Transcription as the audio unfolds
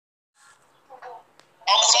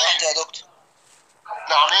يا دكتور.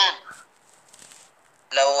 نعمين.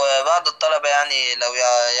 لو بعض الطلبة يعني لو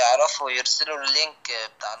يعرفوا يرسلوا اللينك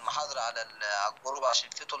بتاع المحاضرة على الجروب، عشان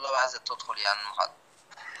في طلاب عايزة تدخل يعني المحاضرة.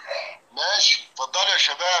 ماشي، اتفضلوا يا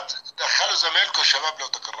شباب، دخلوا زمايلكم يا شباب لو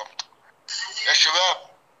تكرمتوا يا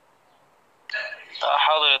شباب.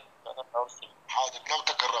 حاضر. حاضر، لو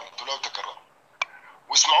تكرمتوا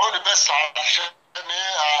واسمعوني بس عشان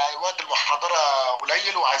ايه وقت المحاضرة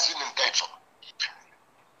قليل وعايزين ننتهي بسرعة.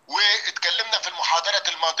 واتكلمنا في المحاضرة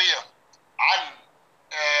الماضية عن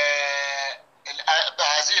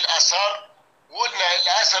هذه الآثار، وقلنا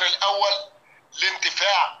الأثر الأول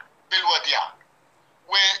الانتفاع بالوديعة،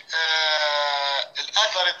 والأثر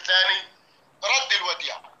الثاني رد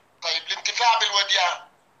الوديعة. طيب الانتفاع بالوديعة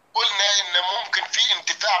قلنا إن ممكن في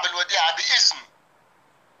انتفاع بالوديعة بإذن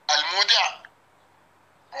المودع،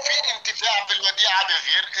 وفي انتفاع بالوديعة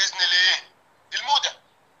بغير إذن الايه؟ المودع.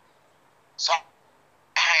 صح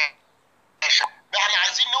يا شباب؟ احنا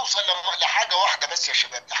عايزين نوصل لحاجة واحدة بس يا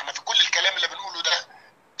شباب. احنا في كل الكلام اللي بنقوله ده،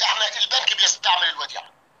 احنا البنك بيستعمل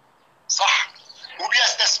الوديعة صح،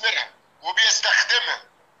 وبيستثمرها وبيستخدمها.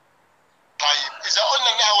 طيب إذا قلنا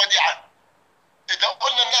إنها وديعة، إذا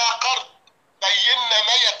قلنا إنها قرض، بينا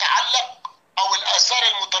ما يتعلق أو الآثار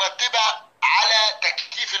المترتبة على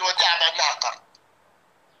تكييف الوديعة بأنها قرض.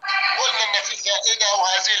 قلنا إن في فائدة،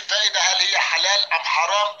 وهذه الفائدة هل هي حلال أم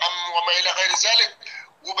حرام أم وما إلى غير ذلك،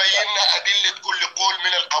 وبينا أدلة كل قول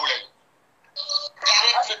من القولين.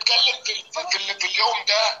 إحنا بنتكلم في اليوم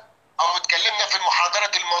ده، أو اتكلمنا في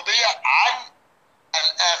المحاضرة الماضية عن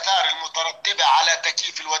الآثار المترتبة على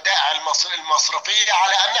تكييف الودائع المصرفية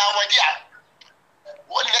على أنها وديعة.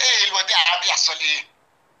 وقلنا إيه الوديعة بيحصل إيه؟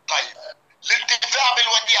 طيب الانتفاع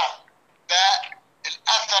بالوديعة ده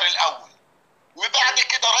الأثر الأول، وبعد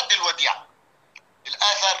كده رد الوديعة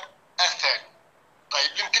الأثر الثاني.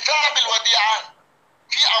 طيب الانتفاع بالوديعة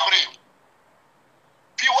في أمرين.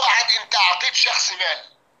 في واحد، أنت أعطيت شخص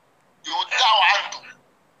مال يودعه عنده،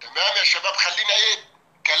 تمام يا شباب؟ خلينا إيه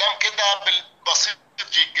كلام كده بالبسيط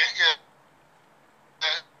جدا.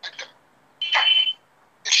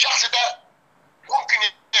 الشخص ده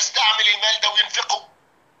ممكن يستعمل المال ده وينفقه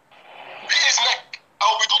بإذنك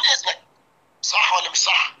أو بدون إذنك، صح ولا مش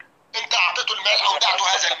صح؟ أنت أعطيته المال أو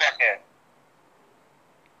دعته هذا المال.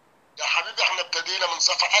 يا حبيبي احنا ابتدينا من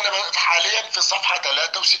صفحة، أنا حاليا في صفحة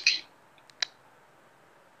 63،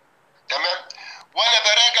 تمام؟ وأنا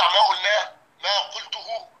براجع ما قلناه، ما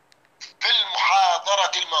قلته في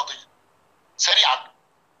المحاضرة الماضية سريعا.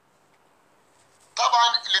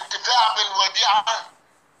 طبعا الانتفاع بالوديعة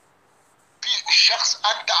في الشخص،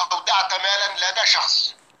 أنت أودعت مالا لدى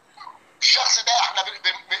شخص، الشخص ده احنا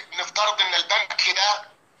بنفترض ان البنك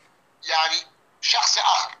ده يعني شخص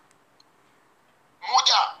اخر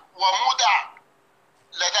مودع ومودع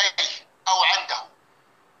لديه او عنده،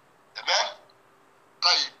 تمام؟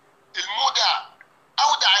 طيب المودع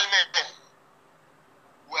اودع المال،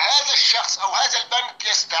 وهذا الشخص او هذا البنك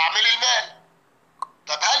يستعمل المال.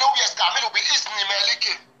 طب هل هو يستعمله باذن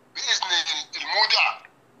مالكه، باذن المودع؟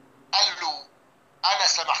 قال له انا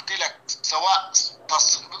سمحت لك سواء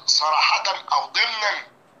صراحة او ضمنا،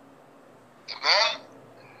 تمام،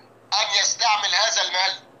 ان يستعمل هذا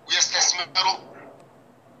المال ويستثمره.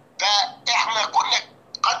 فاحنا كنا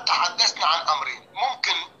قد تحدثنا عن امرين: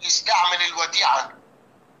 ممكن يستعمل الوديعة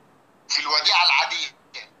في الوديعة العادية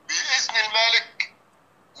بإذن المالك،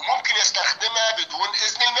 وممكن يستخدمها بدون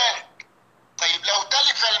إذن المالك. طيب لو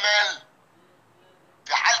تلف المال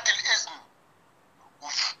في حالة الإذن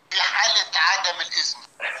وفي حالة عدم الإذن،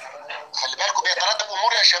 خلي بالكم بيترتب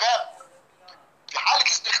أمور يا شباب. في حالة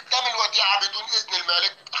استخدام الوديعة بدون إذن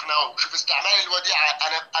المالك، احنا اهو شوف استعمال الوديعة،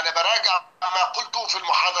 أنا براجع ما قلته في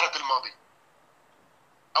المحاضرة الماضية.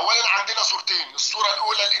 أولا عندنا صورتين، الصورة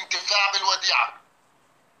الأولى الانتفاع بالوديعة،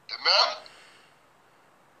 تمام،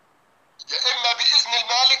 يا إما بإذن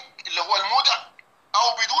المالك اللي هو المودع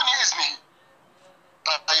أو بدون إذنه.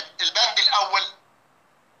 طيب البند الأول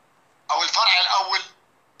أو الفرع الأول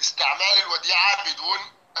استعمال الوديعة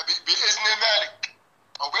بإذن المالك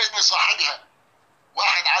أو بإذن صاحبها.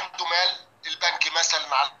 واحد عنده مال، البنك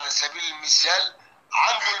مثلا على سبيل المثال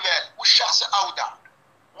عنده المال والشخص أودع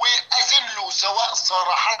وأذن له سواء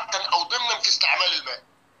صراحة أو ضمنا في استعمال المال.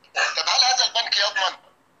 طب هل هذا البنك يضمن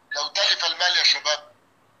لو تلف المال يا شباب؟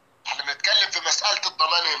 احنا بنتكلم في مسألة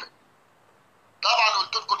الضمان هنا. طبعا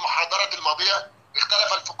قلت لكم المحاضرات الماضية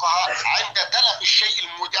اختلف الفقهاء عند تلف الشيء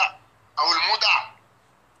المودع أو المودع،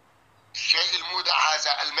 الشيء المودع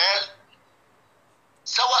هذا المال،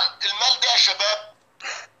 سواء المال ده يا شباب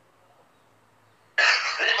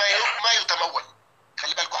ما يتمول.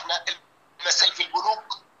 خلي بالكم احنا المسائل في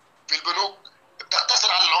البنوك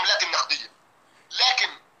بتقتصر على العملات النقدية،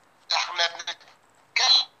 لكن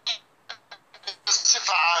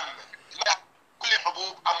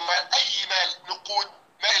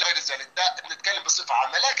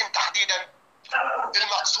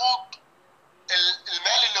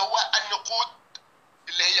النقود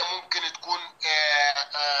اللي هي ممكن تكون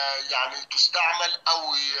يعني تستعمل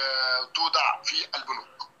أو توضع في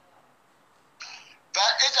البنوك.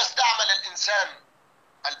 فإذا استعمل الإنسان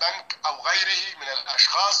البنك أو غيره من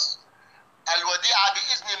الأشخاص الوديعة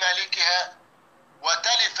بإذن مالكها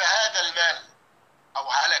وتلف هذا المال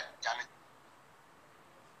أو هلك، يعني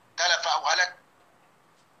تلف أو هلك،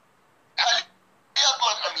 هل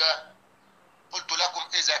يضمن أم لا؟ قلت لكم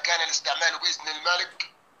إذا كان الاستعمال بإذن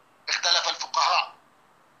المالك اختلف الفقهاء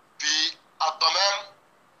في الضمان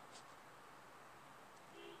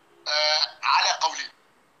على قولين.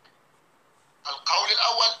 القول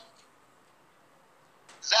الأول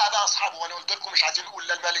ذهب أصحابه، وأنا قلت لكم مش عايزين نقول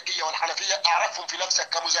لا المالكية والحنفية، أعرفهم في نفسك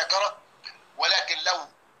كمذاكرة، ولكن لو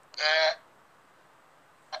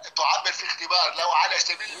تعبر في اختبار، لو على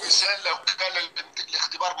سبيل المثال لو كان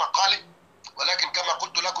الاختبار مقالي، ولكن كما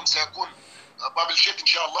قلت لكم سيكون بابل شيت إن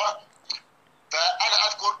شاء الله. فأنا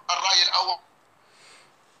أذكر الرأي الأول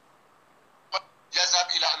يذهب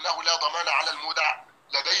إلى أنه لا ضمان على المودع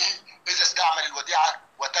لديه إذا استعمل الوديعة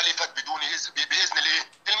وتلفت بدون بإذن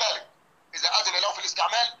المالك. إذا أذن له في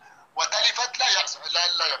الاستعمال وتلفت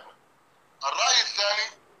لا يضمن. الرأي الثاني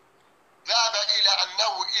ذهب إلى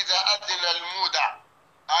أنه إذا أذن المودع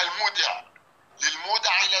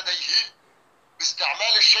للمودع لديه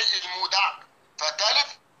باستعمال الشيء المودع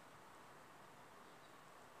فتلف،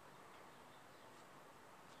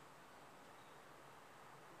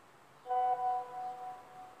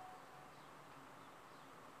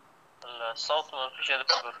 الصوت ما فيش يا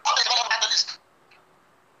دكتور.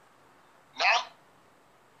 نعم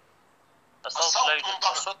الصوت منضبط.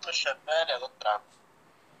 الصوت مش شغال يا دكتور عم.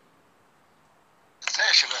 ازاي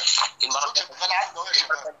يا شباب؟ الصوت شغال عندنا يا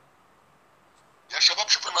شباب. يا شباب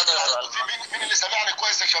شوفوا المشكلة، في مين اللي سامعني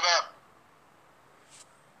كويس يا شباب؟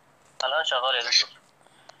 الآن شغال يا دكتور.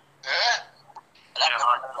 ايه؟ الآن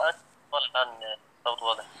الصوت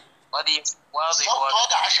واضح. الصوت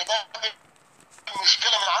واضح يا شباب.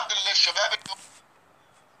 المشكلة من عند الشباب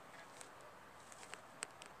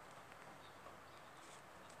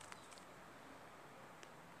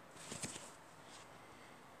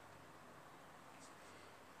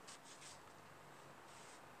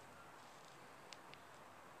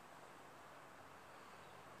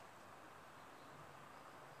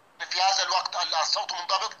في هذا الوقت. الصوت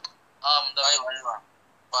منضبط؟ منضبط. ايوه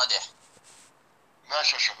واضح.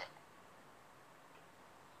 ماشي يا شباب.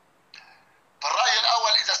 فالرأي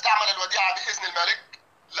الأول إذا استعمل الوديعة بإذن المالك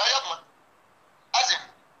لا يضمن،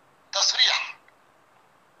 أذن تصريح.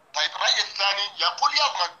 طيب الرأي الثاني يقول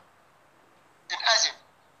يضمن إن أذن.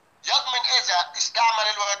 يضمن إذا استعمل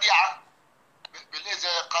الوديعة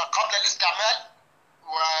قبل الاستعمال،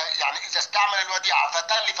 ويعني إذا استعمل الوديعة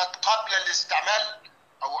فتلفت قبل الاستعمال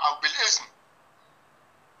أو بالإذن.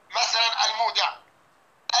 مثلا المودع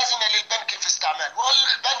أذن للبنك في استعمال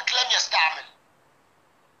والبنك لم يستعمل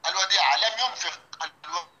الوديعة، لم ينفق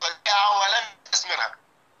الوديعة ولم يستثمرها،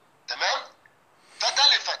 تمام؟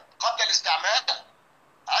 فتلفت قبل الاستعمال.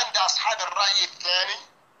 عند أصحاب الرأي الثاني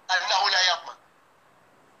أنه لا يضمن.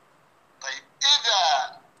 طيب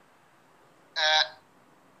إذا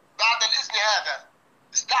بعد الإذن هذا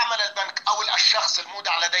استعمل البنك أو الشخص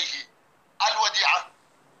المودع لديه الوديعة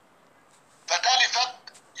فتلفت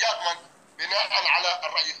يضمن بناء على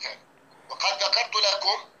الرأي الثاني. وقد ذكرت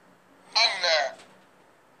لكم أن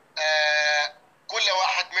كل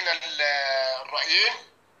واحد من الرأيين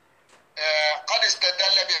قد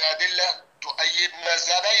استدل بأدلة تؤيد ما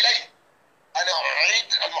ذهب إليه. أنا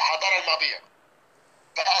أعيد المحاضرة الماضية.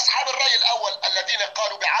 فأصحاب الرأي الأول الذين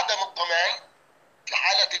قالوا بعدم الضمان في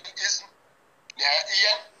حالة الإذن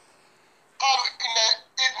نهائيا قالوا إن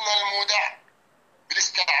إذن المودع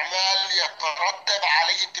بالاستعمال يترتب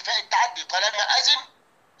عليه انتفاء التعدي. طالما أذن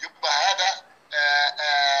يبقى هذا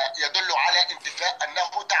يدل على انتفاء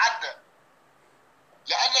أنه تعدى،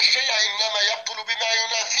 لأن الشيء إنما يبطل بما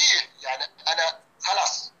ينافيه. يعني أنا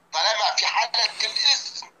خلاص طالما في حالة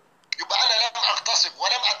الإذن يبقى أنا لم أغتصب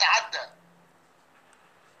ولم أتعدى،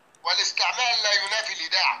 والاستعمال لا ينافي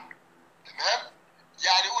الإيداع، تمام؟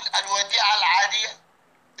 يعني يقول الوديعة العادية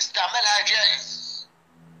استعمالها جائز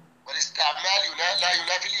والاستعمال لا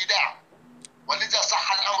ينافي الإيداع، ولذا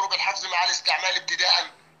صح الأمر بالحفظ مع الاستعمال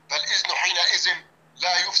ابتداء، فالإذن حينئذ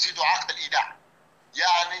لا يفسد عقد الإيداع.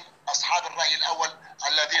 يعني أصحاب الرأي الأول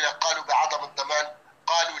الذين قالوا بعدم الضمان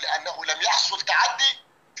قالوا لأنه لم يحصل تعدي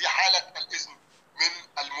في حالة الإذن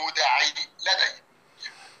من المودع لديه.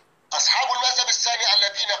 أصحاب المذهب الثاني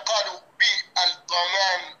الذين قالوا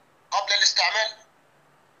بالضمان قبل الاستعمال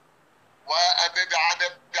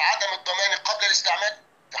وبعدم الضمان قبل الاستعمال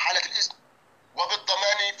في حالة الإذن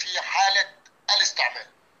وبالضمان في حالة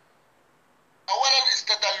الاستعمال. أولا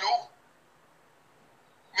استدلوا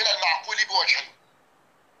من المعقول بوجهين.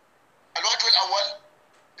 الوجه الأول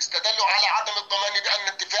استدلوا على عدم الضمان بأن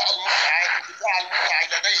انتفاع المودع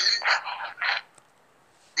لديه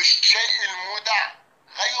بالشيء المودع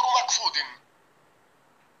غير مقصود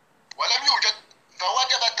ولم يوجد،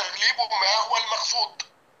 فوجب تغليب ما هو المقصود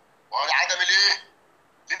وهو عدم الايه؟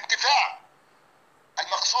 الانتفاع.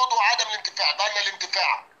 المقصود وعدم الانتفاع، بأن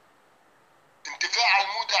انتفاع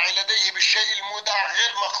المودع لديه بالشيء المودع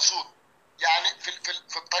غير مقصود. يعني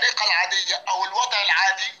في الطريقة العادية أو الوضع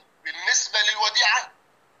العادي بالنسبة للوديعة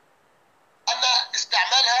أن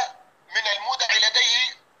استعمالها من المودع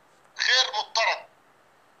لديه غير مضطرد،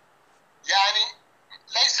 يعني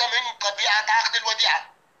ليس من طبيعة عقد الوديعة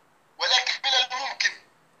ولكن من الممكن.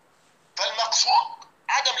 فالمقصود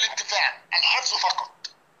عدم الانتفاع، الحفظ فقط.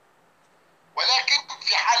 ولكن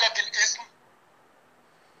في حالة الإذن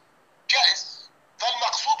جائز.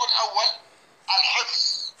 فالمقصود الأول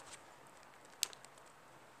الحفظ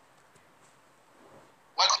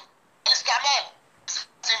والاستعمال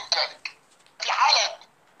ذلك. في حالة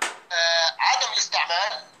عدم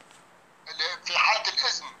الاستعمال، في حالة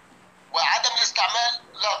الإذن وعدم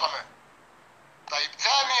الاستعمال لا ضمان. طيب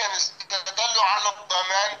ثانيا استدلوا على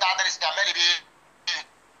الضمان بعد الاستعمال بإيه؟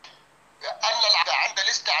 أن العقد عند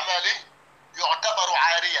الاستعمال يعتبر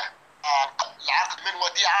عارية، العقد من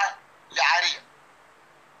وديعة لعارية.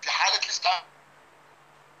 في حالة الاستعمال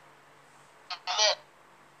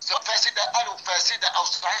سواء فاسدة أو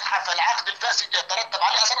صحيحة، فالعقد الفاسد يترتب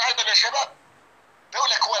عليه أثر أيضا يا شباب. بيقول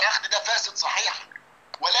لك هو العقد ده فاسد صحيح،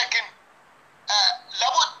 ولكن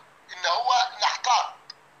لابد ان هو نحتاط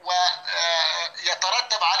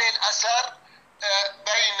ويترتب عليه الاثار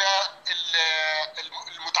بين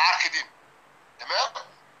المتعاقدين. تمام؟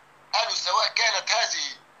 قالوا سواء كانت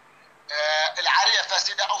هذه العارية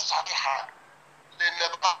فاسدة او صحيحة،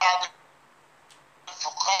 لان بعض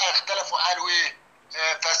الفقهاء اختلفوا قالوا ايه؟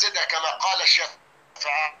 فاسدة كما قال الشافعية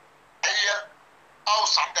او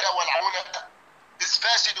صحيحة والعونة، إذ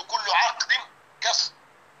فاسد كل عقد كصحيح.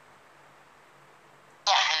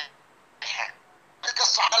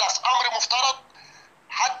 خلاص أمر مفترض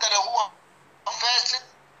حتى لو هو فاسد،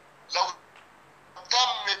 لو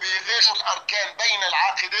تم بغش الأركان بين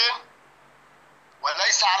العاقدين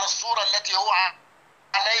وليس على الصورة التي هو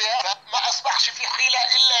عليها، فما أصبحش في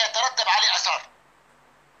حيلة إلا يترتب عليه أثار.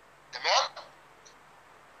 تمام؟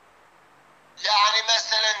 يعني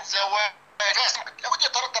مثلا زواج لابد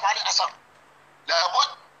يترتب عليه أثار،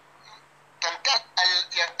 لابد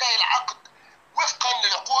ينتهي العقد وفقا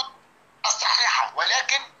للعقود الصحيحة،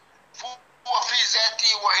 ولكن هو في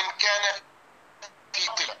ذاته وإن كان في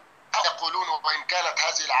طلع. يقولون وإن كانت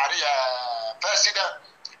هذه العارية فاسدة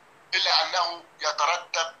إلا أنه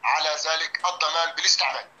يترتب على ذلك الضمان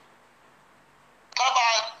بالاستعمال.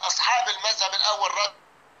 طبعا أصحاب المذهب الأول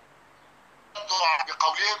ردوا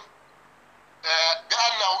بقولهم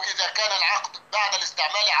بأنه إذا كان العقد بعد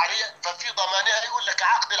الاستعمال عارية ففي ضمانها. يقول لك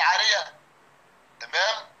عقد العارية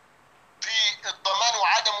تمام، في الضمان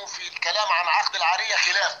وعدمه في الكلام عن عقد العارية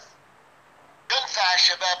خلاف. ينفع يا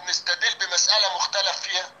شباب نستدل بمسألة مختلف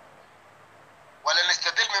فيها، ولا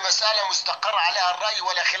نستدل بمسألة مستقر عليها الرأي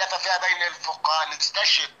ولا خلاف فيها بين الفقهاء؟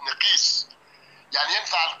 نستشهد نقيس، يعني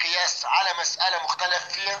ينفع القياس على مسألة مختلف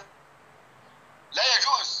فيها؟ لا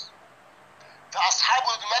يجوز. فأصحاب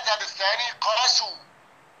المذهب الثاني قاسوا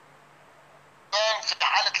في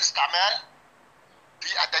حالة الاستعمال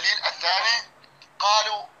في الدليل الثاني،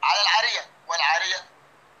 قالوا على العارية، والعارية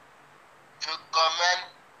في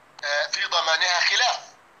الضمان في ضمانها خلاف.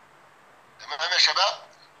 تمام يا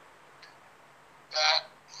شباب؟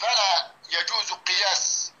 فلا يجوز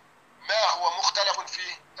قياس ما هو مختلف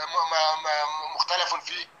فيه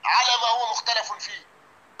على ما هو مختلف فيه،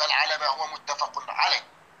 بل على ما هو متفق عليه.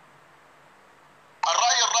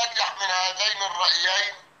 الرأي الراجح من هذين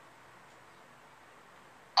الرأيين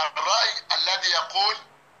الرأي الذي يقول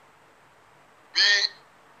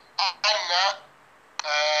بأن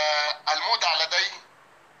المودع لديه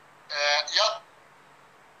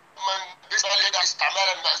يضمن بالنسبة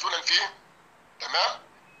استعمالا مأذونا فيه.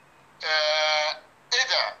 تمام؟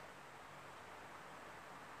 إذا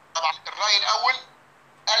طبعا الرأي الأول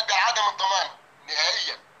قال بعدم الضمان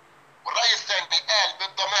نهائيا، والرأي الثاني قال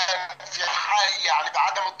بالضمان في حال، يعني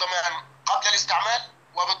بعدم الضمان قبل الاستعمال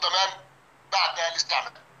وبالضمان بعد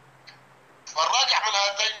الاستعمال. فالراجح من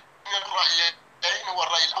هذين الرأيين هو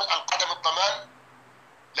الرأي الأول عدم الضمان،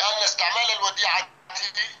 لأن استعمال الوديعة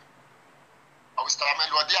أو استعمال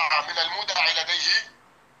الوديعة من المودع لديه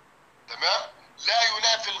تمام لا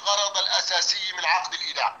ينافي الغرض الأساسي من عقد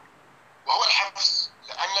الإيداع وهو الحفظ،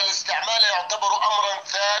 لأن الاستعمال يعتبر أمرا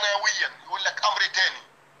ثانويا. يقول لك أمر تاني،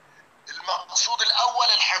 المقصود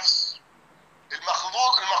الأول الحفظ،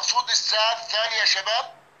 المقصود الثاني يا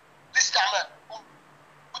شباب الاستعمال،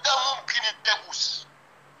 وده ممكن يجوز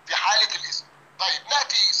في حالة الإذن. طيب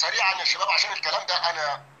نأتي سريعا يا شباب عشان الكلام ده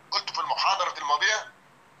أنا قلته في المحاضرة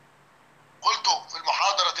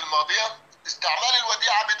الماضية، استعمال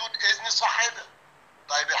الوديعة بدون إذن صاحبها.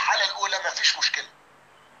 طيب الحالة الأولى ما فيش مشكلة،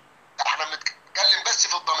 احنا بنتكلم بس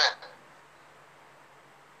في الضمان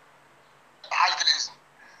حالة الإذن.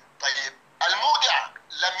 طيب المودع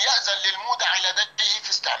لم يأذن للمودع لديه في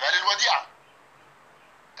استعمال الوديعة،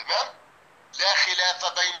 تمام؟ لا خلاف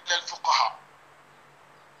بين الفقهاء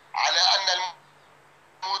على أن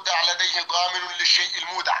المودع لديه ضامن للشيء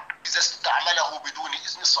المودع إذا استعمله بدون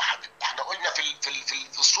إذن صاحبه. احنا قلنا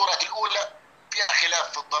في الصورة الأولى فيها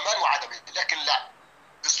خلاف في الضمان وعدمه، لكن لا،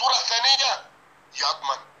 في الصورة الثانية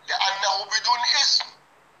يضمن لأنه بدون إذن.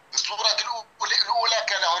 في الصورة الأولى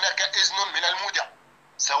كان هناك إذن من المودع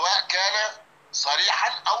سواء كان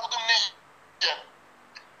صريحا أو ضمنيا،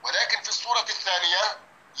 ولكن في الصورة الثانية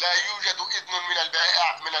لا يوجد إذن من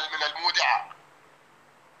البائع من المودع،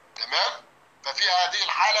 تمام؟ ففي هذه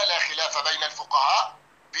الحالة لا خلاف بين الفقهاء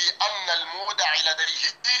بأن المودع لديه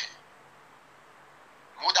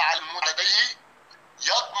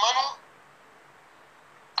يضمن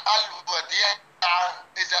الوديعة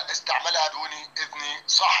إذا استعملها دون إذن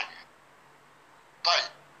صاحبه.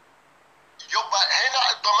 طيب يبقى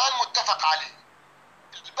هنا الضمان متفق عليه.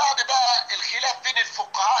 بعد بقى الخلاف بين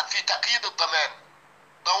الفقهاء في تقييد الضمان،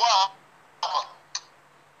 ضوابط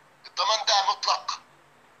الضمان ده مطلق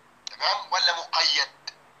تمام ولا مقيد؟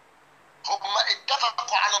 هم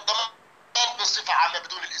اتفقوا على الضمان بصفة عامة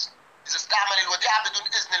بدون الإذن، إذا استعمل الوديعة بدون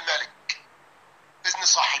إذن المالك، إذن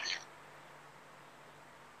صاحبه.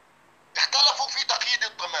 اختلفوا في تقييد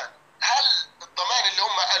الضمان، هل الضمان اللي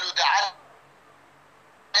هم قالوا ده على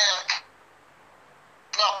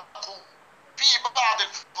في بعض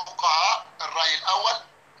الفقهاء الرأي الأول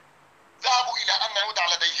ذهبوا إلى أن المودع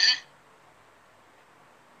لديه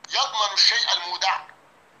يضمن الشيء المودع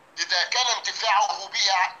إذا كان انتفاعه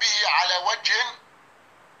به على وجه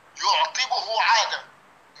يعقبه عادة.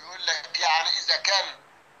 يقول لك يعني إذا كان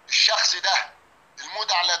الشخص ده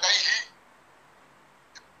المودع لديه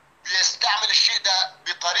بيستعمل الشيء ده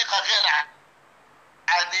بطريقة غير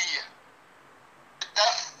عادية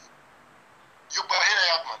الدفع، يبقى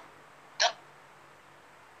هنا يضمن.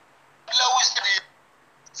 لو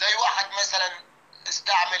زي واحد مثلا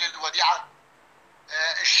استعمل الوديعة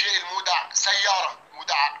الشيء المودع سيارة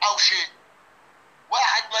مودعة أو شيء،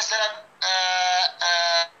 واحد مثلا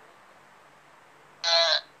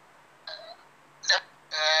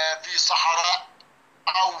في صحراء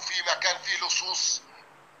أو في مكان فيه لصوص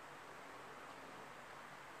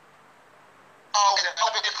أو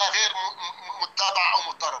بطريقة غير متبعة أو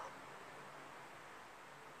مضطربة،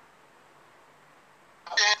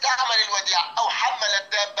 تعمل الوديعة أو حمل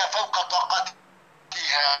الدابة فوق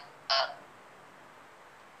طاقتها،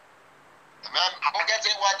 تمام؟ حاجات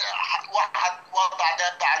زي واحد وضع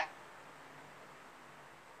دابة عند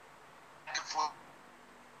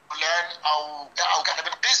فلان أو كده.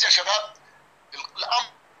 بنقيس يا شباب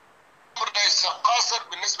الأمر ليس قاصر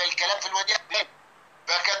بالنسبة للكلام في الوديعة،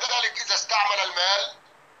 فكذلك إذا استعمل المال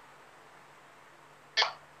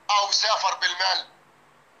أو سافر بالمال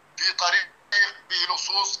في طريق به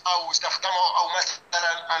لصوص أو استخدمه أو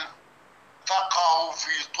مثلا أنفقه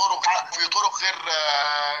في طرق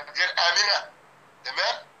غير آمنة،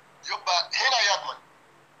 تمام؟ يبقى هنا يضمن.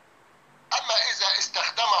 أما إذا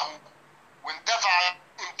استخدمه وانتفع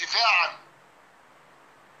انتفاعا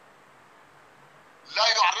لا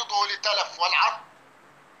يعرضه لتلف والعرض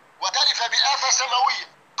وتلف بآفة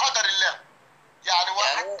سماوية قدر الله، يعني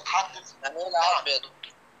واحد حط يعني ايه العرض يا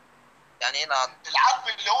دكتور؟ يعني ايه العرض؟ العرض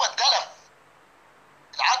اللي هو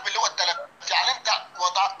التلف، يعني انت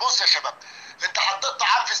وضعت، بص يا شباب، انت حطيت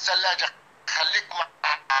طعام في الثلاجة، خليك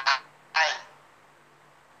معايا،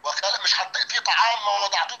 مش حطيت فيه طعام ما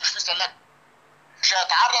وضعتوش في الثلاجة، مش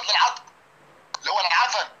هيتعرض للعطب اللي هو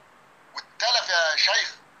العفن والتلف يا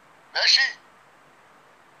شيخ، ماشي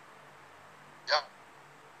يا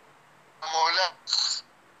مولانا؟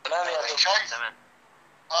 تمام يا دكتور، شايف؟ تمام.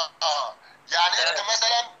 يعني انت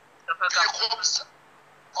مثلا في خبز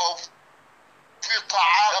او في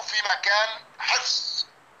طعام في مكان حفظ،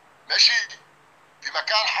 ماشي، في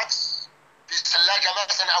مكان حفظ في الثلاجة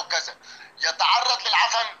مثلا او كذا، يتعرض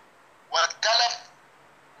للعفن والتلف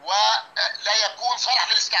ولا يكون صالح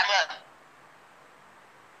للاستعمال،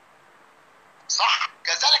 صح؟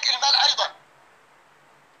 كذلك المال ايضا،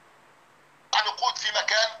 نقود في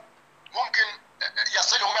مكان ممكن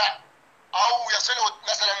يصله ماء او يصله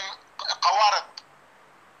مثلا قوارض،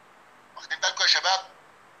 واخدين بالكم يا شباب؟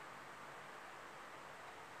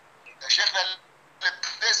 يا شيخنا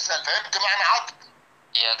فهمت معنى عقد؟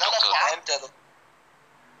 يا تلف دكتور وعقد. فهمت يا دكتور.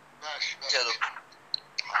 ماشي يا دكتور.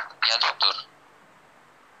 يا دكتور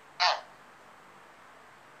آه.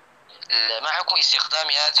 ما حكم استخدام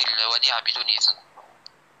هذه الوديعة بدون إذن؟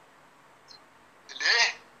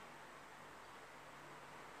 ليه؟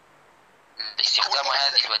 استخدام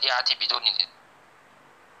هذه الوديعة بدون إذن.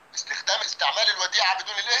 استعمال الوديعة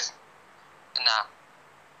بدون الإذن. نعم.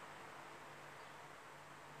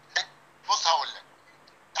 بص هقول لك،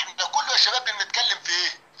 احنا كله يا شباب بنتكلم في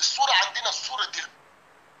ايه؟ الصورة عندنا صورة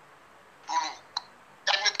البنوك،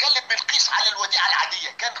 يعني نتكلم بنقيس على الوديعة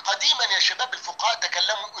العادية. كان قديما يا شباب الفقهاء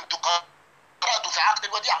تكلموا، انتوا قرأتوا في عقد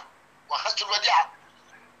الوديعة واخذتوا الوديعة.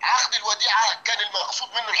 عقد الوديعة كان المقصود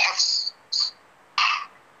منه الحفظ.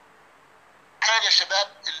 كان يا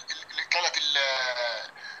شباب كانت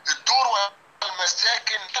الدور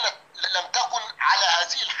والمساكن كانت لم تكن على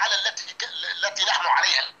هذه الحالة التي نحن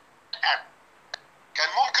عليها الآن. كان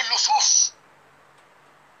ممكن لصوص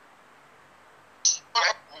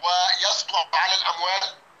ويسطع على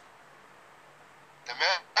الأموال،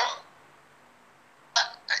 تمام،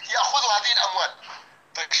 يأخذوا هذه الأموال.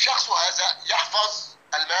 فالشخص هذا يحفظ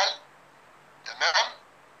المال، تمام،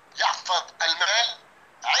 يحفظ المال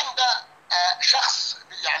عند شخص.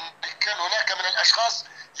 يعني كان هناك من الأشخاص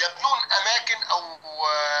يبنون أماكن أو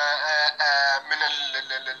من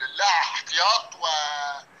لها احتياط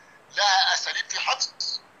ولها أساليب في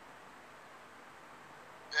حفظ.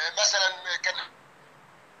 مثلا كان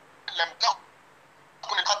لم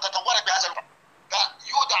تكن قد تطورت بهذا الوقت،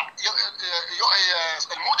 فيودع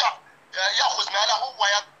المودع يأخذ ماله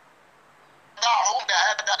ويضعه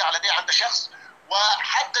بهذا على دي عند شخص،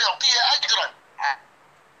 وحتى يعطيه أجرا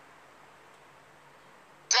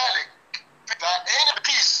ذلك. فهنا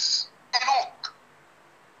بقيس بنوك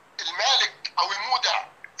المالك او المودع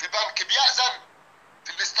في بنك بيأذن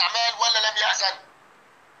في الاستعمال ولا لم يأذن.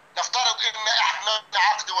 نفترض ان احنا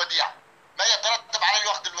عقد وديعة، ما يترتب عليه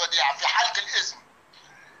عقد الوديعة في حالة الاذن.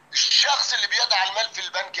 الشخص اللي بيدع المال في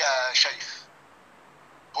البنك يا شيخ،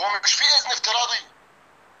 هو مش في اذن افتراضي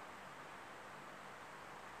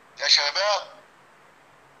يا شباب؟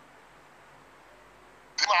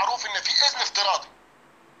 معروف ان في اذن افتراضي،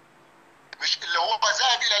 مش اللي هو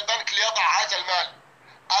ذهب الى البنك ليضع هذا المال.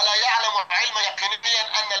 ألا يعلم علما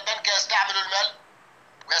يقينيا ان البنك يستعمل المال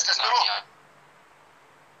ويستثمره؟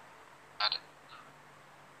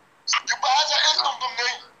 يبقى هذا اذن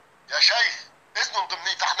ضمني يا شيخ، اذن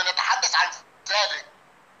ضمني. فاحنا نتحدث عن ذلك.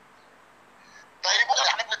 طيب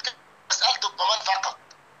احنا بنتكلم مسألة الضمان فقط،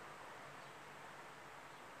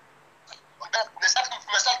 نستخدم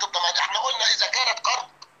في مسألة الضمان. احنا قلنا اذا كانت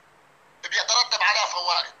قرض بيترتب عليها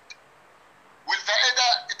فوائد،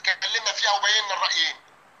 والفائدة اتكلمنا فيها وبينا الرأيين.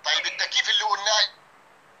 طيب التكييف اللي قلناه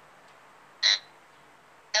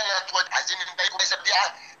كانت عايزين نبين ليس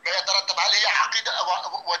وديعة، ما يترتب هل هي عقيدة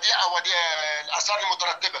وديعة الآثار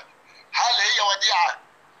المترتبة، هل هي وديعة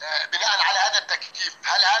بناء على هذا التكييف؟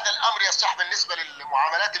 هل هذا الأمر يصح بالنسبة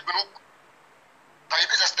للمعاملات البنوك؟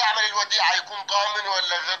 طيب إذا استعمل الوديعة يكون ضامن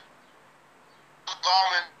ولا غير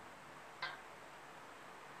ضامن؟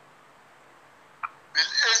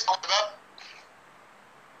 بالإذن شباب.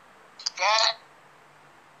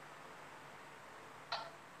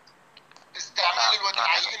 استعمال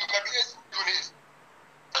الوديعة إما بإذن دون إذن.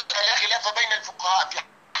 لا خلاف بين الفقهاء في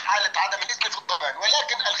حالة عدم الإذن في الضمان،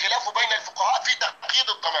 ولكن الخلاف بين الفقهاء في تقييد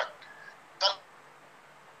الضمان.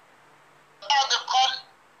 البعض قال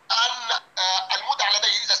أن المودع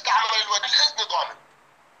لديه إذا استعمل الوديعة بالإذن ضامن،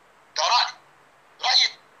 ده رأي. رأي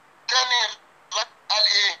الثاني قال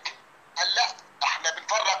إيه؟ قال لا، احنا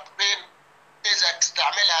بنفرق بين إذا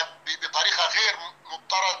استعملها بطريقة غير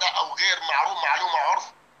مضطردة أو غير معلومة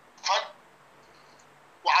عرفا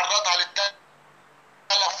وعرضها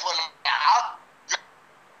للتلف والعقد.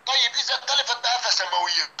 طيب إذا تلفت بآفة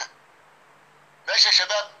سماوية، ماشي يا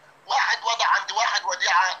شباب، واحد وضع عند واحد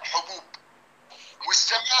وديعة حبوب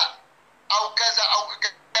والسماء أو كذا أو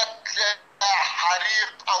جت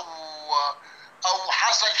حريق أو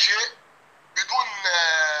حصل شيء بدون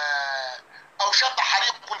أو شب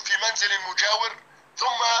حريق في منزل مجاور،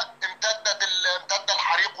 ثم امتد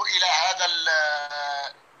الحريق إلى هذا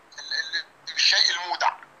الشيء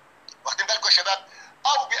المودع. واخدين بالكم يا شباب؟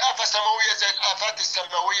 أو بآفة سماوية زي الآفات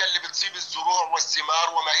السماوية اللي بتصيب الزروع والثمار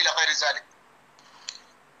وما إلى غير ذلك.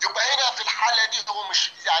 يبقى هنا في الحالة دي هو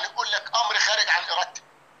مش يعني يقول لك أمر خارج عن إرادتي،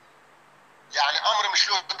 يعني أمر مش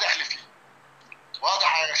له دخل فيه.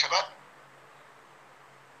 واضح يا شباب؟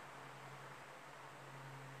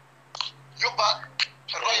 يبقى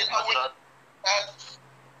الرأي الأول قال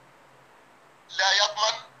لا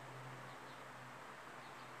يضمن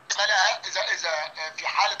لها إذا في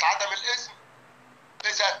حالة عدم الإذن،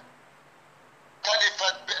 إذا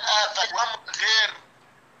تلفت بآفة غير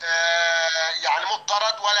يعني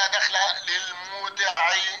مضطرد ولا دخل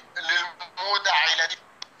للمودع إلى دي.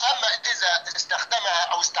 أما إذا استخدمها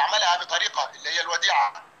أو استعملها بطريقة اللي هي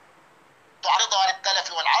الوديعة تعرضها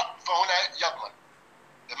للتلف والعطل فهنا يضمن.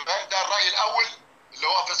 تمام؟ ده الرأي الأول اللي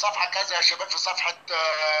هو في صفحة كذا يا شباب، في صفحة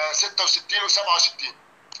 66 و 67.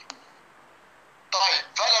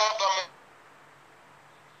 طيب فلا ضمان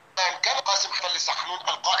كان قاسم خلي سحنون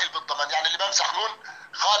القائل بالضمان، يعني الإمام سحنون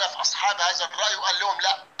خالف أصحاب هذا الرأي وقال لهم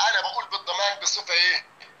لا، أنا بقول بالضمان بصفة إيه؟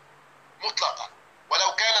 مطلقة،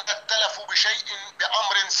 ولو كان التلف بشيء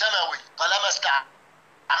بأمر سماوي طالما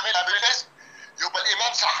استعملها بالاسم يبقى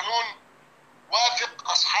الإمام سحنون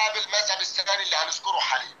وافق أصحاب المذهب الثاني اللي هنذكره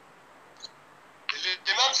حاليا.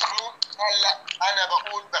 الإمام سحنون قال لا، أنا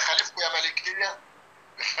بقول بخالفكم يا مالكية،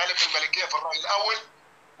 بخالف المالكية في الرأي الأول،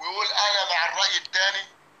 ويقول أنا مع الرأي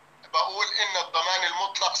الثاني، بقول إن الضمان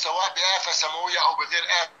المطلق سواء بآفة سماوية أو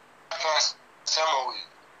بغير آفة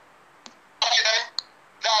سماوية.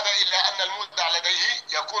 ذهب إلى أن المودع لديه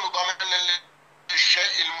يكون ضامنا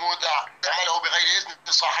للشيء المودع عمله بغير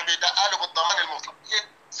إذن صاحبه، ده قالوا بالضمان المطلق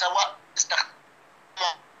سواء استخدم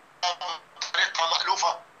بطريقة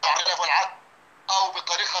مألوفة تعرف والعقد أو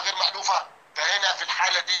بطريقة غير مألوفة، فهنا في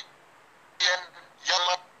الحالة دي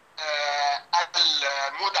يضمن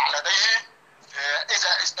المودع لديه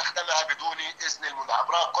إذا استخدمها بدون إذن المودع.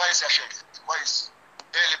 برافو، كويس يا شيخ، كويس.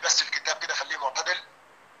 اقلب بس الكتاب كده خليه معتدل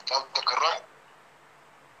لو تكررت.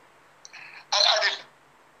 الأدلة،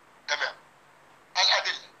 تمام.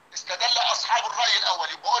 الأدلة استدل أصحاب الرأي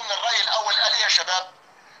الأول، يبقى قلنا الرأي الأول قال إيه يا شباب؟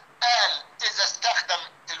 قال إذا استخدم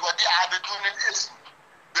الوديعة بدون الإذن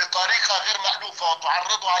بطريقة غير مألوفة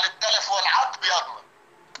وتعرضها للتلف والعطل بيضمن.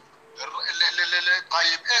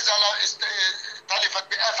 طيب إذا تلفت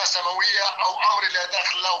بآفة سماوية أو أمر لا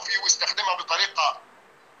دخل له فيه واستخدمها بطريقة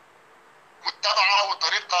متبعة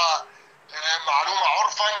وطريقة معلومة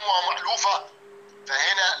عرفا ومألوفة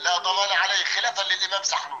فهنا لا ضمان عليه، خلافا للإمام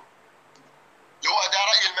سحنون اللي هو ده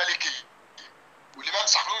رأي المالكي، والإمام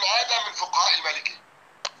سحنون هذا من فقهاء المالكي.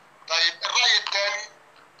 طيب الرأي الثاني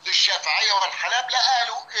للشافعية والحنابلة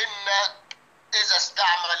قالوا إن إذا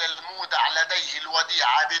استعمل المودع لديه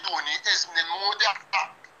الوديعة بدون إذن المودع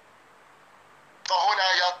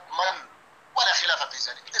فهنا يضمن ولا خلاف في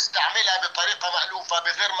ذلك. استعملها بطريقة مألوفة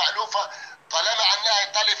بغير مألوفة طالما أنها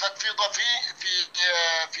تلفت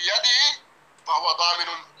في يده فهو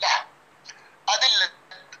ضامن لها. أدلة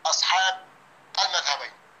أصحاب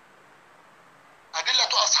المذهبين،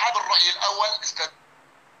 أدلة أصحاب الرأي الأول استدل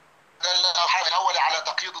الرأي الأول على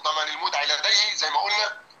تقييد ضمان المودع لديه زي ما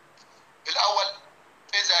قلنا. الأول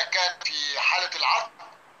إذا كان في حالة العقد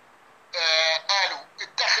قالوا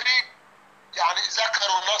التخريج، يعني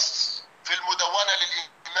ذكروا نص في المدونة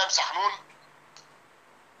للإمام سحنون،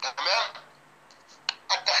 تمام.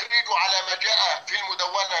 التخريج على ما جاء في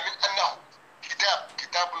المدونة من أنه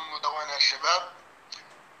كتاب المدونة يا شباب،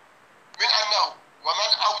 من أنه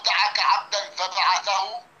ومن أودعك عبدا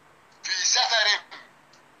فبعثه في سفر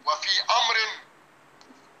وفي أمر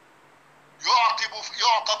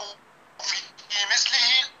يعقب في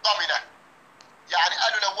مثله ضمنه. يعني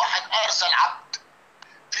قالوا لو واحد أرسل عبد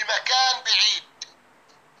في مكان بعيد،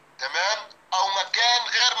 تمام، أو مكان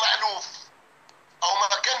غير مألوف أو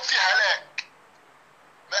مكان فيه هلاك،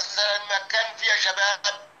 مثلا مكان فيه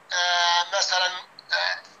شباب مثلا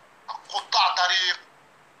قطاع طريق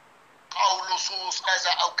أو لصوص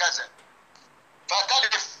كذا أو كذا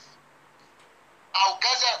فتلف أو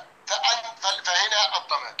كذا فهنا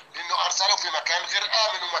الضمان لأنه أرسله في مكان غير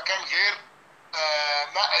آمن ومكان غير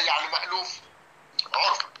يعني مألوف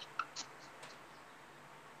عرفا.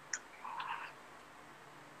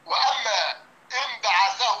 وأما إن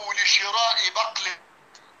بعثه لشراء بقل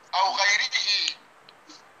أو غيره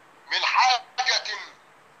من حاجة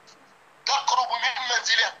تقرب من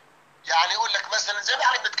منزله، يعني يقول لك مثلا زي ما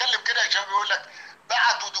احنا بنتكلم كده يا شباب، يقول لك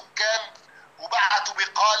بعتوا دكان وبعتوا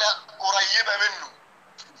بقالة قريبة منه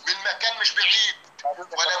من مكان مش بعيد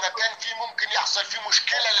ولا مكان فيه ممكن يحصل فيه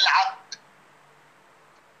مشكلة للعبد.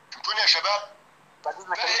 فهمتوني يا شباب؟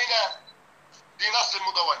 فهنا دي نص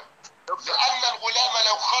المدونة، لأن الغلام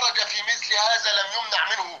لو خرج في مثل هذا لم يمنع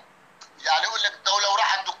منه. يعني يقول لك لو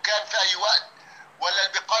راح الدكان في أي وقت ولا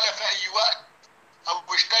البقالة في أي وقت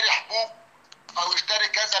أو يشتري حبوب أو يشتري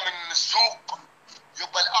كذا من السوق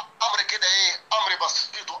يبقى الأمر كده إيه؟ أمر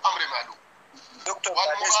بسيط وأمر معلوم. دكتور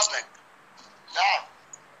والمراد نعم.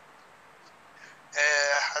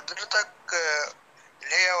 حضرتك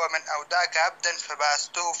اللي هي ومن أودعك عبدا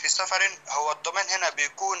فبعثته في سفر، هو الضمان هنا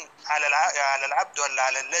بيكون على العبد ولا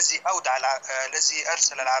على الذي أودع الذي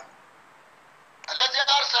أرسل العبد؟ الذي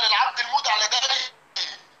أرسل العبد المودع لديه.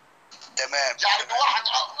 تمام. يعني واحد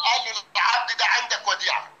قال له العبد ده عندك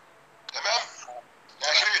وديعه، تمام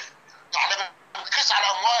يا شيخ؟ احنا بنقيس على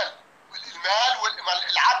اموال، المال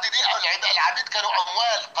والعبد دي او العبيد كانوا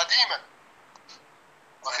اموال قديما،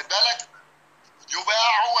 واخد بالك؟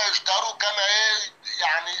 يباعوا ويشتروا كما ايه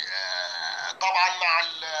يعني. طبعا مع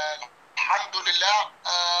الحمد لله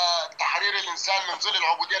تحرير الانسان من ظل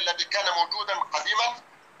العبوديه الذي كان موجودا قديما،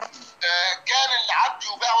 كان العبد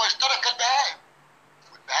يباع ويشترى كالبهائم،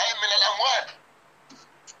 والبهائم من الاموال.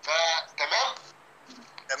 فتمام.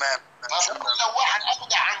 تمام. فبقول لو واحد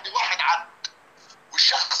اودع عند واحد عبد،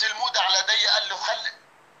 والشخص المودع لدي قال له خلي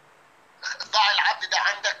ضع العبد ده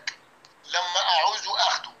عندك لما اعوزه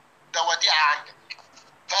اخده، ده وديعه عندك.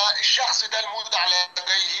 فالشخص ده المودع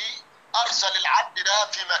لديه ارسل العبد ده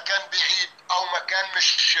في مكان بعيد او مكان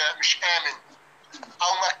مش امن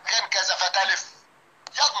او مكان كذا فتلف،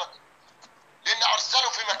 يضمن، لان ارسله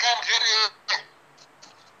في مكان غير ايه؟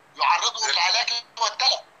 يعرضه للعلاج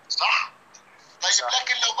والتلف، صح؟ طيب صح.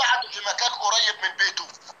 لكن لو بعته في مكان قريب من بيته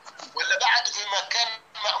ولا بعته في مكان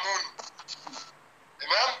مأمون،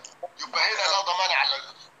 تمام، يبقى هنا لا ضمان عليه.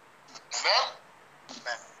 تمام.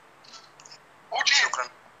 أجيب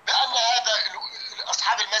شكرا. بأن هذا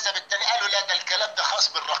أصحاب المذهب الثاني قالوا لا، ده الكلام ده خاص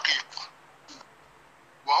بالرقيق،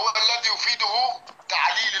 وهو الذي يفيده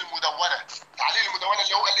تعليل المدونة. تعليل المدونة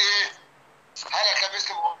اللي هو قال إيه؟ هلك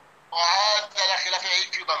مثل وهذا لا خلاف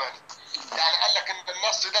في ضمانه. يعني قال لك إن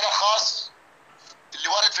النص ده خاص، اللي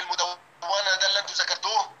وارد في المدونة ده اللي أنتم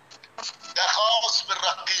ذكرتوه ده خاص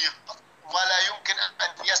بالرقيق، ولا يمكن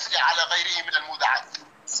أن يسري على غيره من المودعات.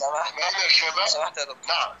 سمحت تمام يا شباب؟ سمحت يا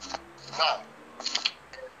دكتور، نعم نعم.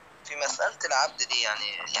 في مسألة العبد دي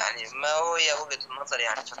يعني ما هي وجهة النظر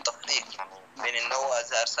يعني في التفريق بين ان هو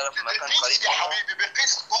اذا ارسله في مكان بقيس قريب يا منه؟ حبيبي،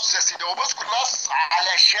 بقيس. بص يا سيدي، هو بيذكر نص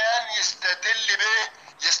علشان يستدل بيه،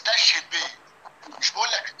 يستشهد بيه. مش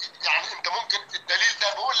بقول لك يعني انت ممكن الدليل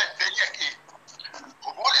ده، بقول لك دليلك ايه.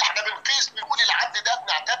 هو بيقول احنا بنقيس، بنقول العبد ده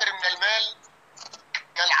بنعتبر من المال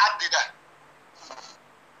كالعبد ده،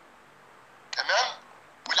 تمام.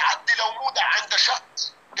 والعبد لو مودع عند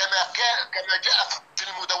شخص كما جاء في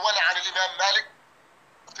المدونة عن الامام مالك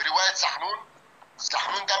في رواية سحنون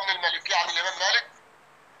ده من المالكية عن الامام مالك،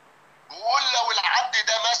 بيقول لو العبد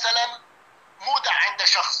ده مثلا مودع عند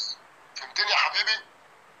شخص، فهمتني يا حبيبي؟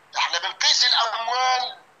 احنا بنقيس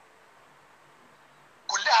الاموال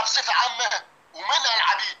كلها بصفة عامة ومنها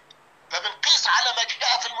العبيد، فبنقيس على ما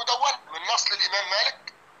جاء في المدونة من نص الامام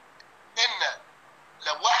مالك ان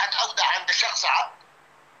لو واحد اودع عند شخص عبد،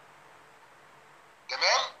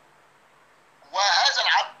 تمام، وهذا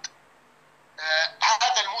العبد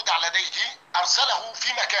هذا المودع لديه ارسله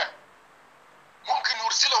في مكان، ممكن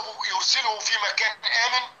يرسله في مكان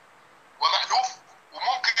امن ومألوف،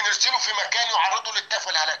 وممكن يرسله في مكان يعرضه للتلف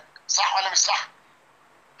والهلاك، صح ولا مش صح؟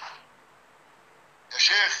 يا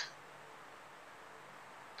شيخ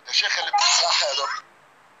اللي صح يا دكتور.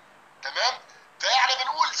 تمام. فاحنا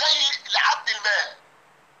بنقول زي لعبد المال،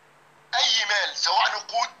 اي مال سواء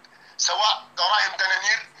نقود سواء دراهم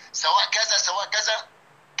دنانير سواء كذا سواء كذا،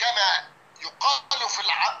 كما يقال في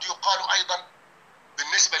العبد يقال ايضا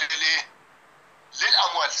بالنسبه للايه؟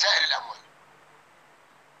 للاموال، سائر الاموال.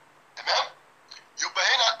 تمام.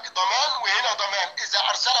 يبقى هنا ضمان وهنا ضمان، اذا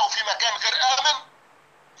ارسله في مكان غير امن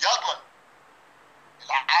يضمن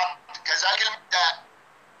العبد، كذلك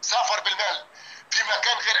سافر بالمال في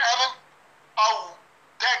مكان غير امن او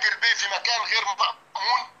تاجر به في مكان غير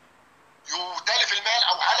مأمون، يتلف المال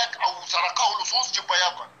او هلك او سرقه اللصوص، يبقى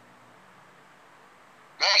يضمن.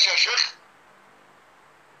 ماشي يا شيخ؟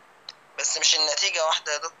 بس مش النتيجة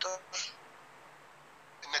واحدة يا دكتور؟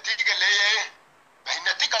 النتيجة اللي هي ايه؟ ما هي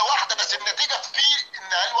النتيجة واحدة، بس النتيجة في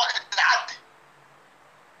ان الوقت تعدي.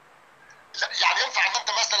 يعني ينفع ان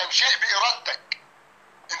انت مثلا شيء بارادتك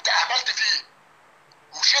انت اهملت فيه،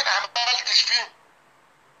 وشيء ما اهملتش فيه،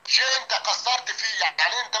 شيء انت قصرت فيه.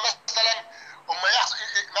 يعني انت مثلا اما يحصل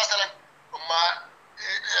مثلا اما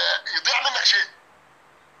يضيع منك شيء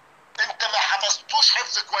انت ما حفظتوش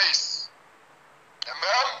حفظ كويس،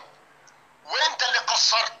 تمام، وانت اللي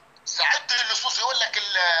قصرت، ساعدت اللصوص يقول لك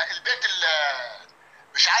البيت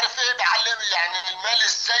مش عارف ايه بعلم، يعني المال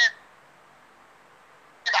السيد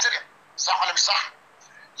صح ولا مش صح؟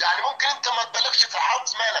 يعني ممكن انت ما تبالغش في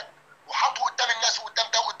حفظ مالك وحطه قدام الناس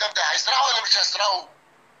وقدام ده وقدام ده، هيسرقه ولا مش هيسرقه؟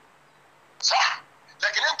 صح؟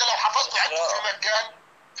 لكن انت لو حفظته وعدته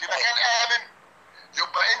في مكان امن،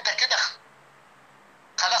 يبقى انت كده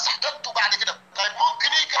خلاص احتجته بعد كده. طيب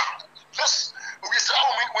ممكن يجي لص ويسرقه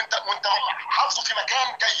وانت حافظه في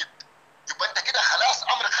مكان جيد، يبقى انت كده خلاص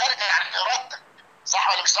امر خارج عن ارادتك، صح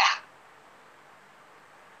ولا مش صح؟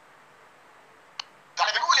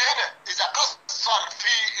 فاحنا بنقول هنا اذا قصر في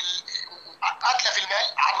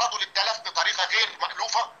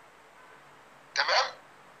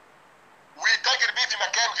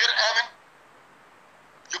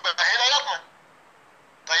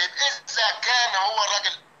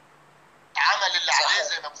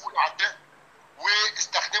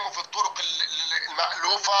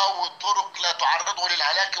الطرق لا تعرضه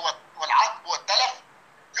للهلاك والعقب والتلف،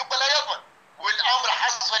 يبقى لا يضمن. والامر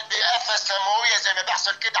حصل بآفة سماوية زي ما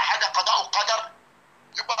بيحصل كده، حاجة قضاء وقدر،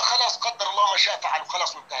 يبقى خلاص قدر الله ما شاء فعل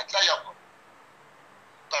وخلاص وانتهت، لا يضمن.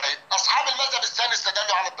 طيب اصحاب المذهب الثاني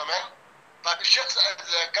استدلوا على الضمان. طيب الشيخ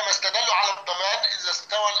كما استدلوا على الضمان اذا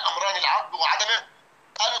استوى الامران العقد وعدمه،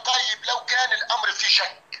 قالوا طيب لو كان الامر فيه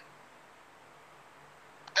شك،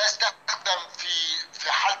 ده استخدم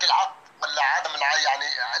في حالة العقد ولا عدم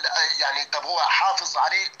يعني طب هو حافظ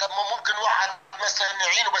عليه؟ طب ما ممكن واحد مثلا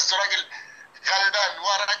نعينه بس راجل غلبان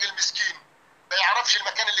وراجل مسكين ما يعرفش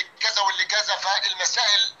المكان اللي كذا واللي كذا،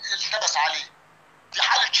 فالمسائل التبس عليه. في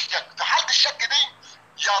حالة شك، في حالة الشك دي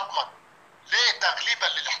يضمن. ليه؟ تغليبا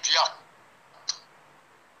للاحتياط.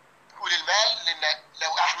 نقول المال لان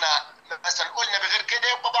لو احنا مثلا قلنا بغير كده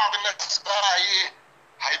يبقى بعض الناس بقى ايه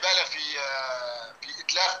هيبالغ في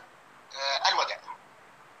اتلاف الودائع.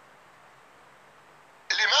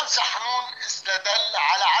 الامام سحنون استدل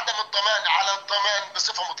على عدم الضمان على الضمان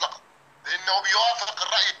بصفه مطلقه، لانه بيوافق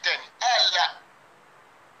الراي الثاني. قال لا،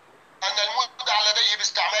 ان المودع لديه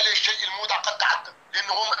باستعماله الشيء المودع قد تعدى،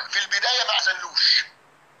 لانه هم في البدايه ما اذنلوش،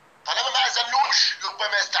 طالما ما اذنلوش يبقى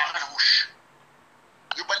ما يستعملهوش.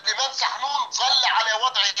 يبقى الامام سحنون ظل على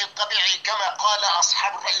وضعه الطبيعي كما قال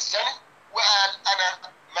اصحاب الراي الثاني، وقال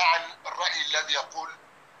انا مع الراي الذي يقول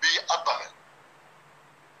بالضمان.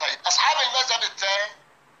 طيب اصحاب المذهب الثاني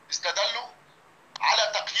استدلوا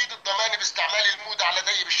على تقييد الضمان باستعمال المودع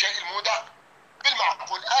لديه بالشيء المودع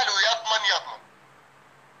بالمعقول. قالوا يضمن.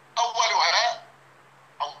 اولها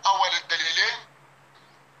او اول الدليلين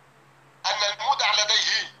ان المودع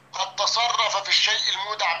لديه قد تصرف في الشيء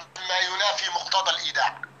المودع بما ينافي مقتضى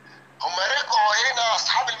الايداع. هم رجعوا هنا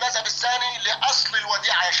اصحاب المذهب الثاني لاصل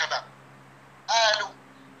الوديعه يا شباب. قالوا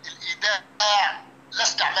الايداع لا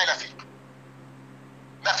استعمال فيه،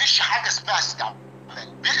 ما فيش حاجه اسمها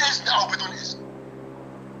استعمال باذن او بدون اذن.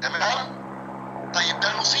 تمام؟ طيب ده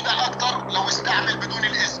المصيبه اكتر لو استعمل بدون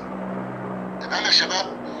الاذن. تمام يا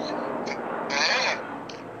شباب؟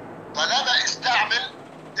 طالما استعمل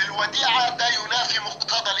الوديعه ده ينافي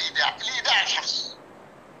مقتضى الايداع. الايداع الحفظ.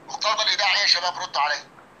 مقتضى الايداع ايه يا شباب؟ ردوا علي.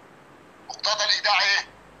 مقتضى الايداع ايه؟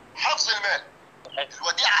 حفظ المال.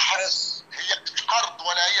 الوديعه حفظ، هي مش قرض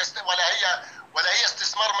ولا هي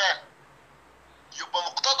استثمار مال. يبقى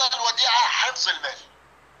مقتضى الوديعه حفظ المال.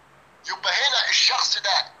 يبقى هنا الشخص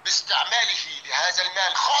ده باستعماله لهذا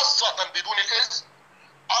المال خاصه بدون الاذن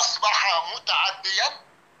اصبح متعديا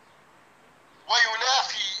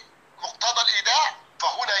وينافي مقتضى الايداع،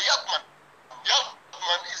 فهنا يضمن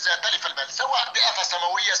اذا تلف المال، سواء بآفة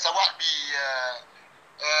سماوية سواء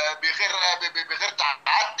بغير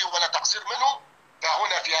تعدي ولا تقصير منه،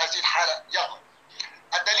 فهنا في هذه الحالة يضمن.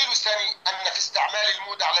 الدليل الثاني ان في استعمال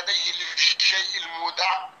المودع لديه للشيء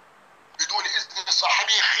المودع بدون اذن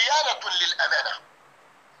صاحبه خيانة للامانة.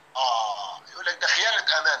 يقول لك ده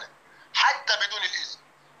خيانة امانة حتى بدون الاذن،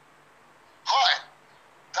 خائن.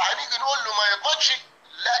 فهنيجي نقول له ما يضمنش؟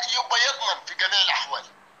 لا، يبقى يضمن في جميع الاحوال.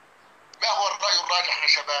 ما هو الرأي الراجح يا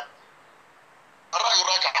شباب؟ الرأي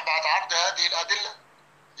الراجح بعد عرض هذه الأدلة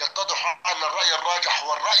يتضح أن الرأي الراجح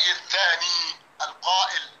هو الرأي الثاني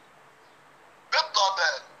القائل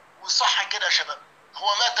بالضمان. وصح كده يا شباب،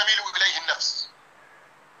 هو ما تميل إليه النفس.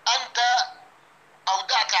 أنت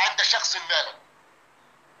أودعت عند شخص مالا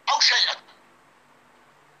أو شيئا،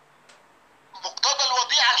 مقتضى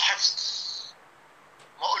الوديعة الحفظ،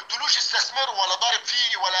 ما قلتلوش استثمر ولا ضارب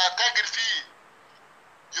فيه ولا تاجر فيه،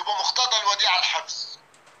 يبقى مقتضى الوديعة الحفظ.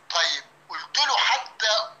 طيب قلت له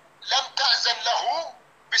حتى لم تأذن له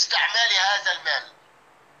باستعمال هذا المال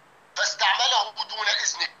فاستعمله دون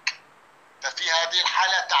إذنك، ففي هذه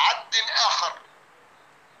الحالة تعد آخر.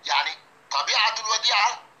 يعني طبيعة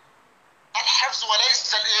الوديعة الحفظ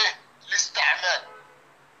وليس الاستعمال.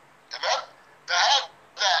 تمام؟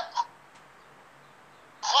 فهذا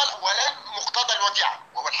خالف ولن مقتضى الوديعة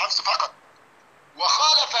وهو الحفظ فقط،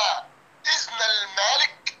 وخالف إذن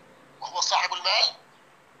المالك وهو صاحب المال،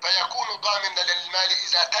 فيكون ضامنا للمال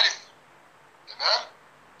إذا تلف. تمام؟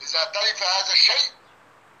 إذا تلف هذا الشيء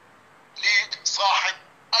لصاحب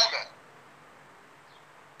المال.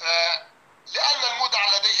 لأن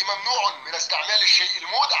المودع لديه ممنوع من استعمال الشيء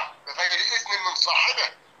المودع بغير إذن من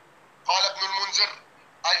صاحبه. قال ابن المنذر: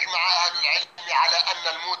 أجمع أهل العلم على أن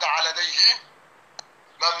المودع لديه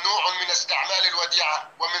ممنوع من استعمال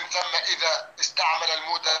الوديعة، ومن ثم إذا استعمل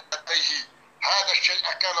المودع لديه هذا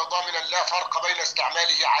الشيء كان ضامنا، لا فرق بين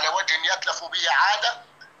استعماله على وجه يتلف به عادة،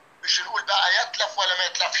 مش نقول بقى يتلف ولا ما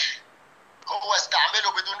يتلفش، هو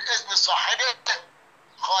استعمله بدون إذن صاحبه،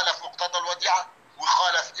 خالف مقتضى الوديعة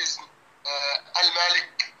وخالف إذن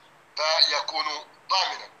المالك، فيكون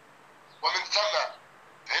ضامنا. ومن ثم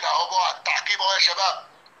هنا هو التعقيب يا شباب،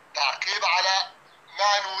 تعقيب على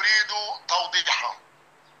ما نريد توضيحه.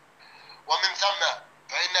 ومن ثم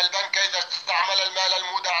فإن البنك إذا استعمل المال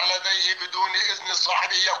المودع لديه بدون إذن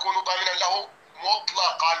صاحبه يكون ضامنا له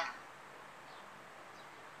مطلقا.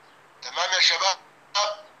 تمام يا شباب؟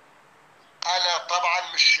 أنا طبعا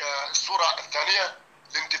مش الصورة الثانية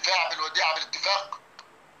الانتفاع بالوديعة بالاتفاق،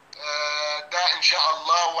 ده إن شاء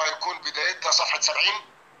الله ويكون بدايتها صفحة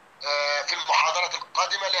 70 في المحاضرة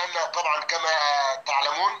القادمة، لأن طبعا كما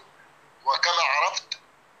تعلمون وكما عرفت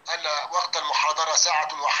أن وقت المحاضرة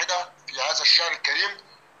ساعة واحدة في هذا الشهر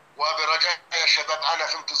الكريم. وبرجاء يا شباب أنا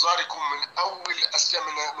في انتظاركم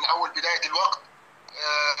من أول بداية الوقت.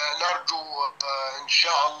 نرجو إن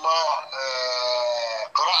شاء الله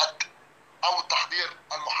قراءة أو تحضير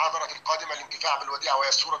المحاضرة القادمة الانتفاع بالوديعة، وهي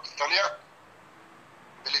الصورة الثانية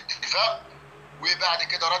بالاتفاق، وبعد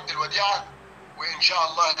كده رد الوديعة. وإن شاء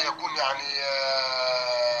الله يكون يعني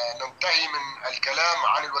ننتهي من الكلام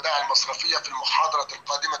عن الودائع المصرفية في المحاضرة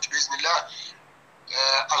القادمة بإذن الله.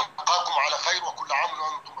 ألقاكم على خير وكل عام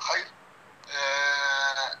وأنتم بخير.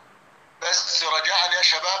 بس رجاء يا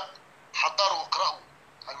شباب حضروا واقرأوا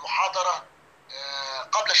المحاضرة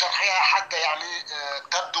قبل شرحها حتى يعني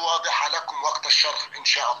تبدو واضحة لكم وقت الشرح إن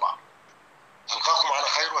شاء الله. ألقاكم على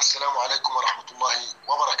خير والسلام عليكم ورحمة الله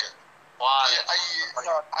وبركاته.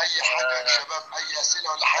 أي حاجة يا شباب، أي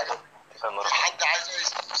أسئلة ولا حاجة؟ في حد عايز أي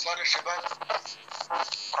استفسار يا شباب؟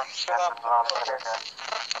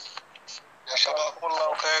 يا شباب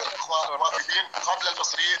والله خير. الإخوة الوافدين قبل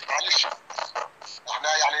المصريين، معلش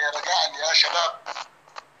احنا يعني رجاء يا شباب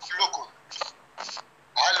كلكم،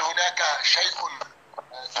 هل هناك شيء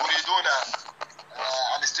تريدون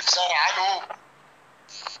الاستفسار عنه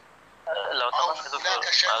لو أو سمحت هناك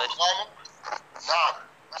شيء معلش غامض؟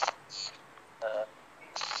 نعم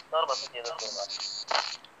اختار بسيط يا دكتور.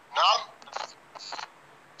 نعم.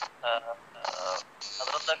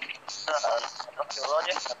 حضرتك الرأي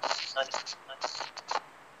الراجح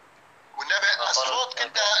والنبي الصوت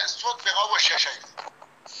كده، الصوت بيغوش يا شيخ،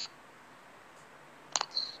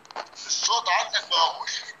 الصوت عندك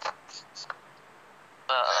بيغوش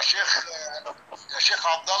يا شيخ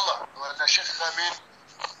عبد الله ولا شيخ مين؟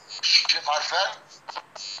 شيخ عرفان؟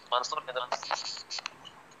 منصور كده.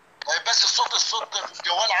 طيب بس الصوت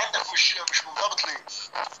الجوال عندك مش منضبط ليه؟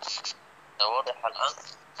 واضح الآن؟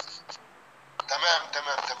 تمام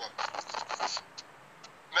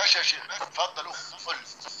ماشي يا شيخ، اتفضل قول.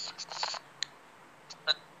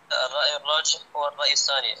 الرأي الراجح هو الرأي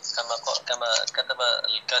الثاني كما كتب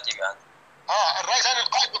الكاتب يعني. الرأي الثاني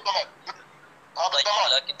القائد بالضمان.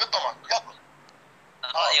 بالضمان يلا.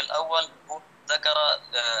 الرأي الأول هو ذكر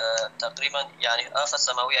تقريبا يعني آفة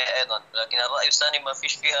سماوية أيضا، لكن الرأي الثاني ما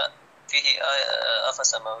فيه آفة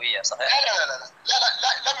سماوية، صحيح؟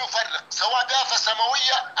 لا لم يفرق سواء بآفة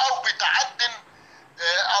سماوية أو بتعد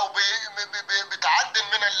أو بتعد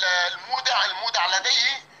من المودع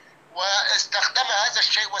لديه واستخدم هذا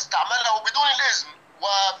الشيء واستعمله بدون الإذن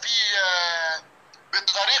وفي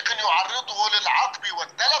بطريق يعرضه للعطب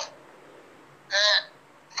والتلف،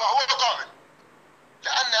 فهو ضامن.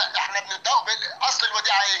 لأن احنا بنبدأ بأصل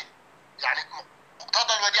الوديعة ايه؟ يعني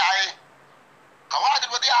مقتضى الوديعة ايه؟ قواعد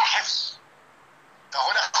الوديعة حفظ،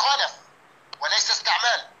 فهنا خالف وليس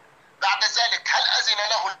استعمال. بعد ذلك هل أذن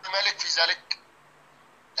له المالك في ذلك؟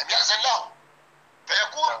 لم يأذن له،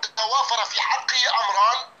 فيكون توافر في حقه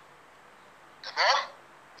أمران تمام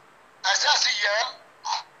أساسيان،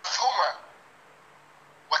 هما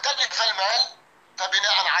وتلف المال،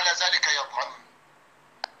 فبناء على ذلك يضمن.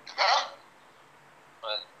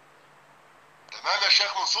 تمام يا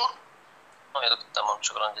شيخ منصور؟ يا دكتور تمام،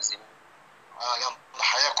 شكرا جزيلا. يلا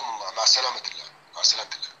حياكم الله، مع سلامة الله، مع سلامة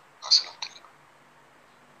الله.